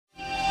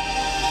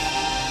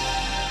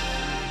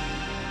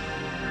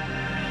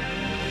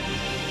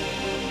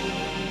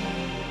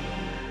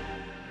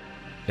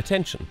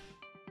Attention!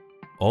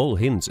 All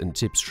hints and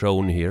tips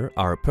shown here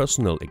are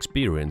personal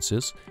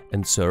experiences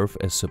and serve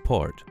as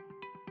support.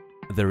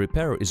 The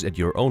repair is at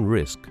your own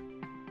risk.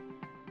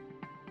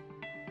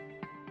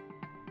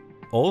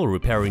 All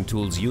repairing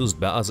tools used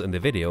by us in the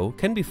video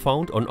can be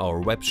found on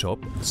our webshop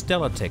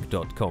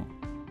stellartech.com.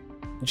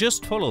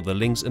 Just follow the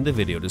links in the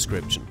video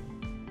description.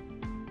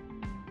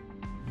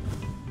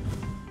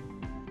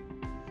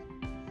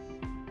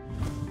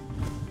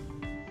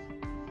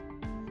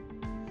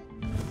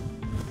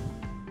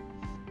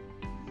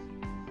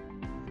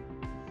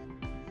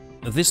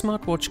 The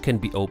smartwatch can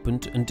be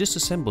opened and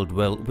disassembled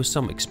well with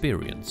some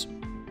experience.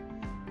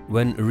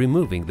 When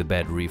removing the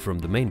battery from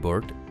the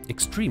mainboard,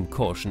 extreme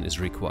caution is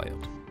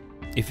required.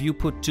 If you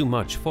put too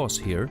much force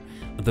here,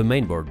 the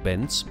mainboard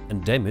bends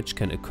and damage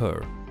can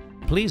occur.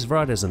 Please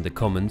write us in the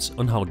comments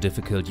on how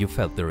difficult you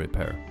felt the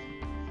repair.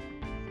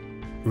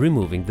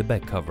 Removing the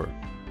back cover.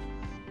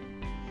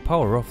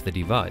 Power off the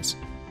device.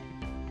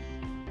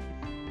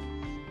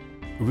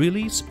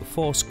 Release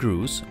 4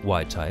 screws,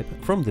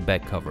 Y-type, from the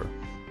back cover.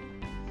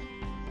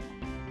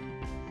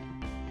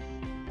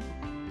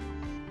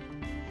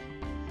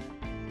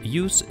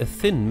 Use a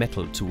thin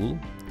metal tool,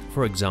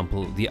 for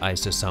example the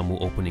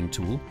Disassembly opening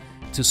tool,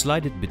 to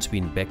slide it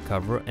between back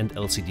cover and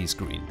LCD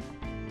screen.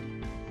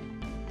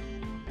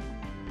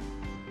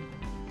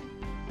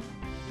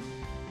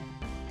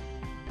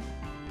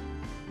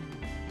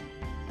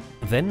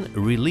 Then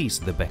release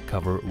the back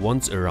cover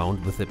once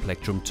around with the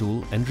plectrum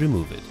tool and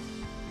remove it.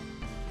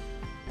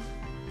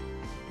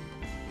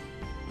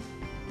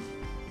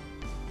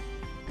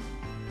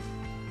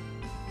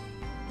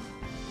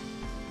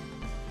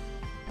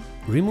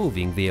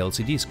 Removing the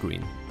LCD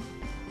screen.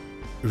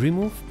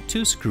 Remove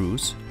 2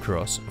 screws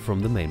cross from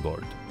the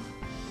mainboard.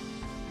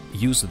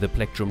 Use the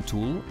plectrum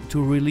tool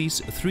to release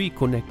 3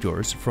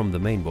 connectors from the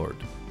mainboard.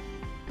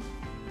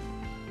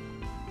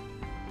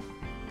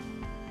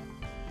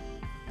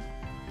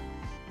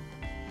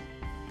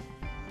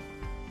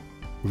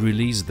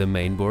 Release the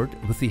mainboard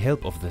with the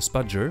help of the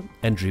spudger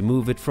and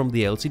remove it from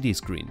the LCD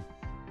screen.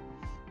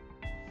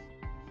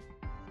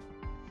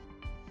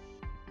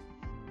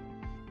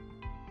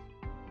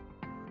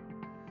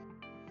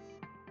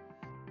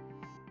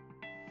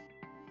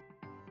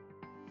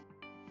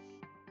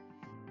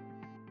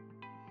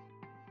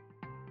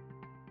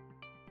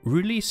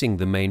 Releasing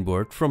the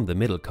mainboard from the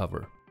middle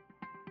cover.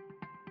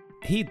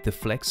 Heat the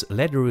flex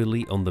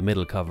laterally on the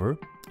middle cover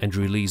and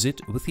release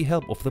it with the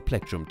help of the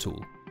plectrum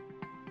tool.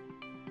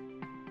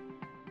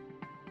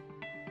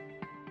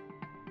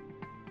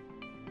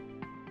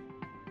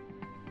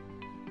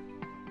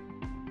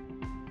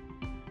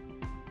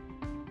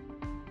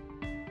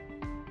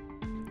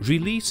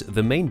 Release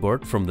the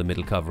mainboard from the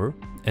middle cover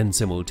and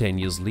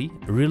simultaneously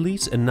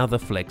release another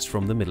flex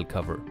from the middle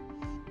cover.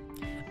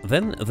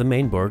 Then the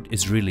mainboard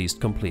is released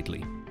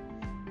completely.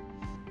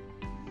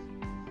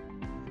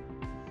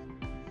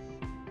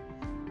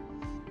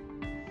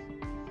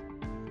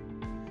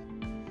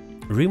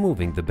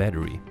 Removing the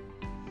battery.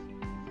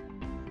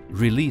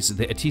 Release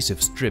the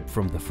adhesive strip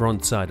from the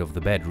front side of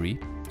the battery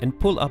and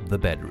pull up the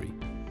battery.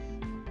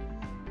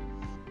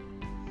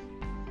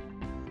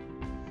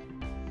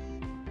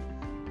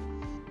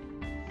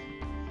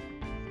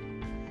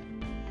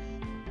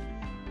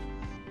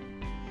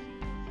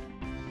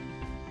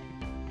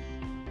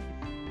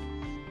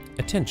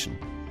 Attention!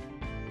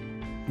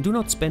 Do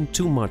not spend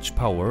too much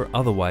power,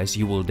 otherwise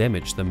you will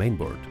damage the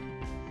mainboard.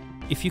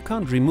 If you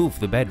can't remove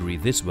the battery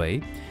this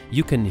way,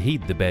 you can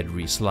heat the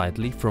battery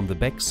slightly from the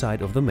back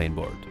side of the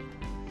mainboard.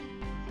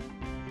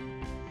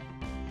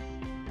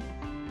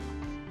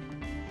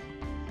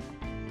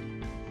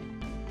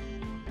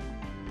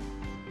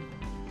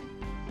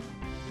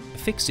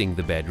 Fixing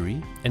the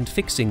battery and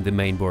fixing the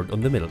mainboard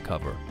on the middle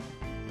cover.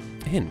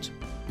 Hint: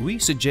 we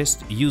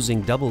suggest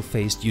using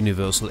double-faced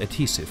universal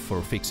adhesive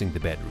for fixing the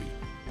battery.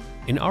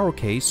 In our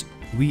case,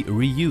 we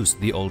reused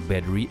the old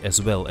battery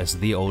as well as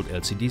the old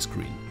LCD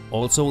screen.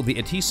 Also, the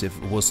adhesive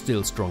was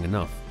still strong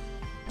enough,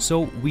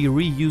 so we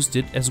reused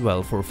it as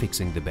well for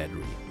fixing the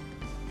battery.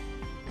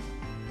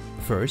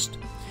 First,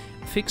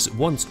 fix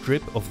 1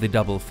 strip of the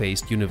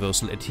double-faced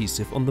universal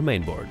adhesive on the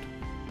mainboard.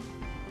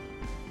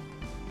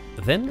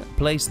 Then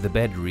place the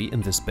battery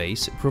in the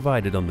space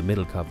provided on the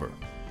middle cover.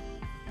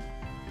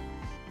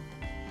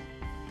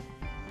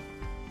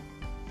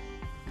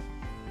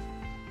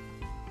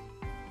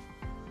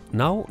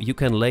 Now you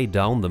can lay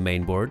down the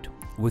mainboard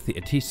with the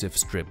adhesive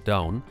strip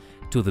down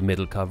to the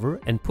middle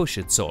cover and push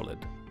it solid.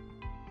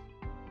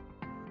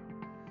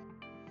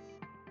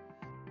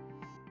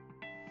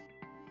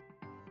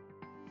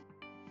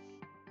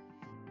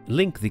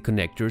 Link the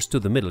connectors to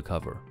the middle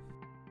cover.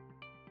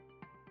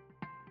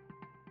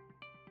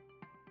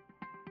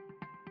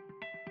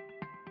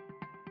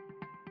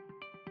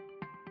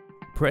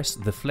 Press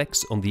the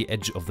flex on the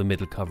edge of the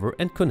middle cover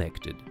and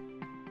connect it.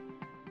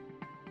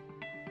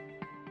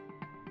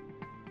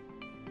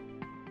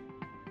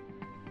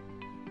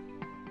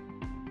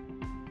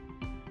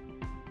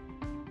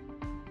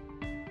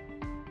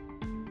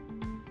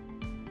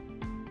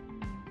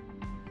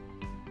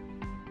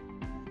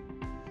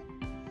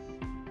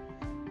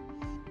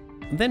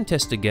 Then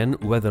test again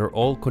whether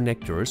all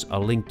connectors are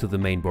linked to the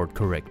mainboard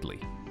correctly.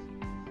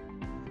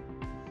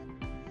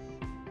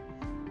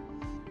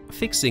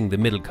 Fixing the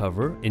middle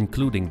cover,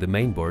 including the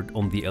mainboard,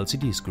 on the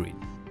LCD screen.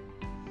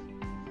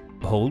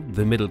 Hold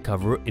the middle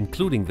cover,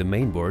 including the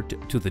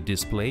mainboard, to the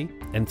display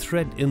and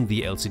thread in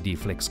the LCD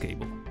flex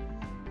cable.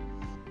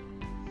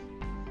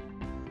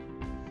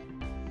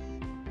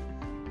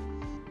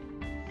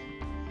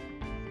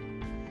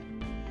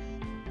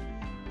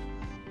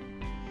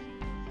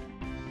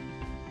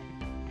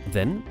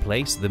 Then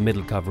place the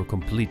middle cover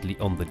completely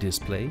on the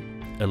display,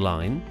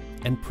 align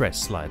and press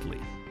slightly.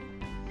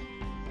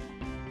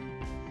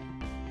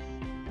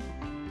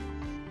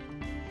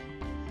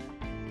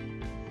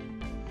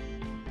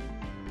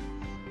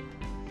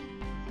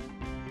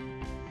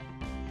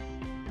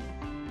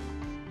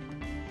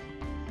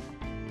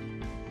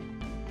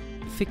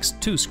 Fix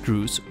 2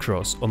 screws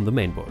cross on the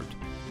mainboard.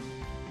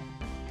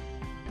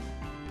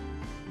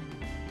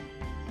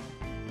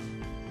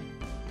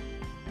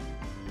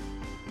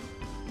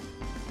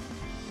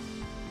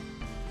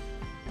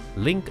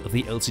 Link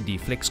the LCD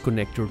flex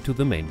connector to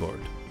the mainboard.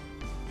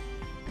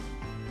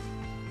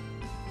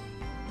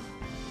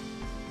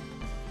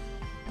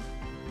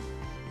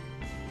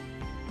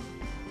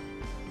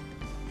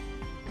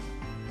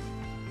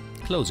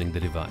 Closing the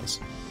device.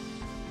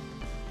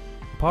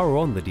 Power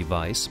on the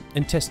device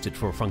and test it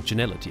for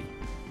functionality.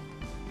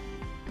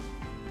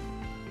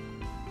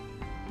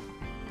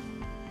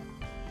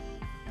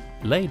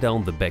 Lay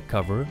down the back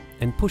cover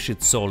and push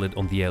it solid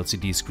on the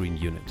LCD screen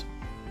unit.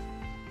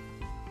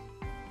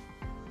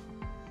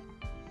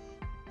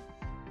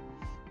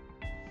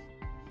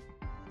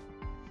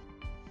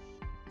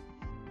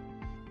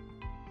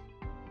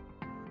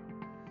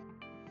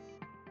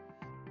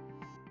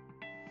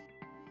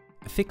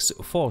 Fix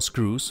 4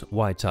 screws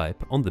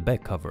Y-type on the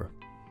back cover.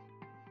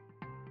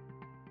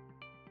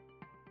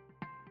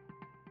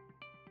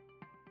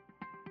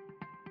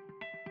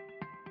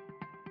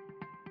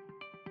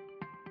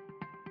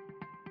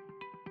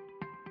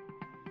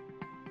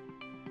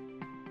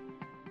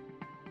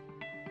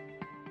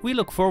 We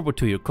look forward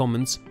to your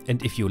comments,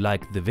 and if you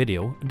liked the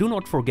video, do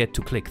not forget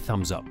to click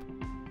thumbs up.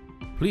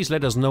 Please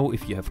let us know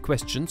if you have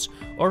questions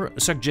or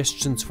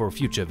suggestions for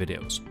future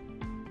videos.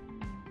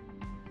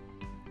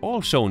 All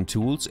shown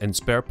tools and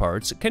spare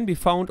parts can be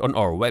found on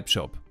our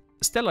webshop,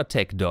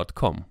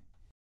 stellatech.com.